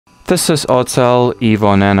This is Autel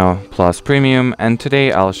EVO Nano Premium, and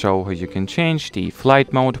today I'll show how you can change the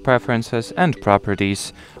flight mode preferences and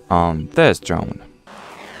properties on this drone.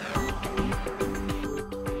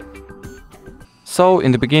 So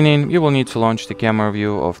in the beginning you will need to launch the camera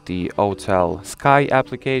view of the Autel Sky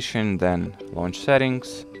application, then launch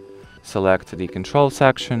settings, select the control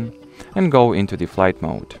section and go into the flight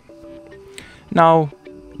mode. Now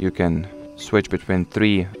you can switch between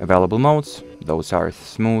three available modes. Those are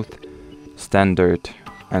smooth, standard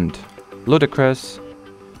and ludicrous,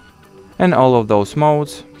 and all of those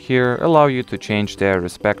modes here allow you to change their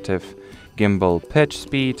respective gimbal pitch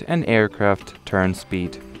speed and aircraft turn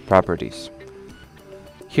speed properties.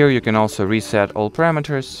 Here you can also reset all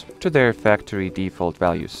parameters to their factory default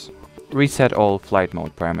values. Reset all flight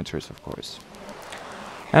mode parameters, of course.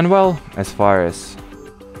 And well, as far as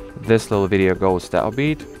this little video goes, that'll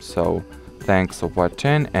be it. So thanks for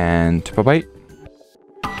watching and bye bye.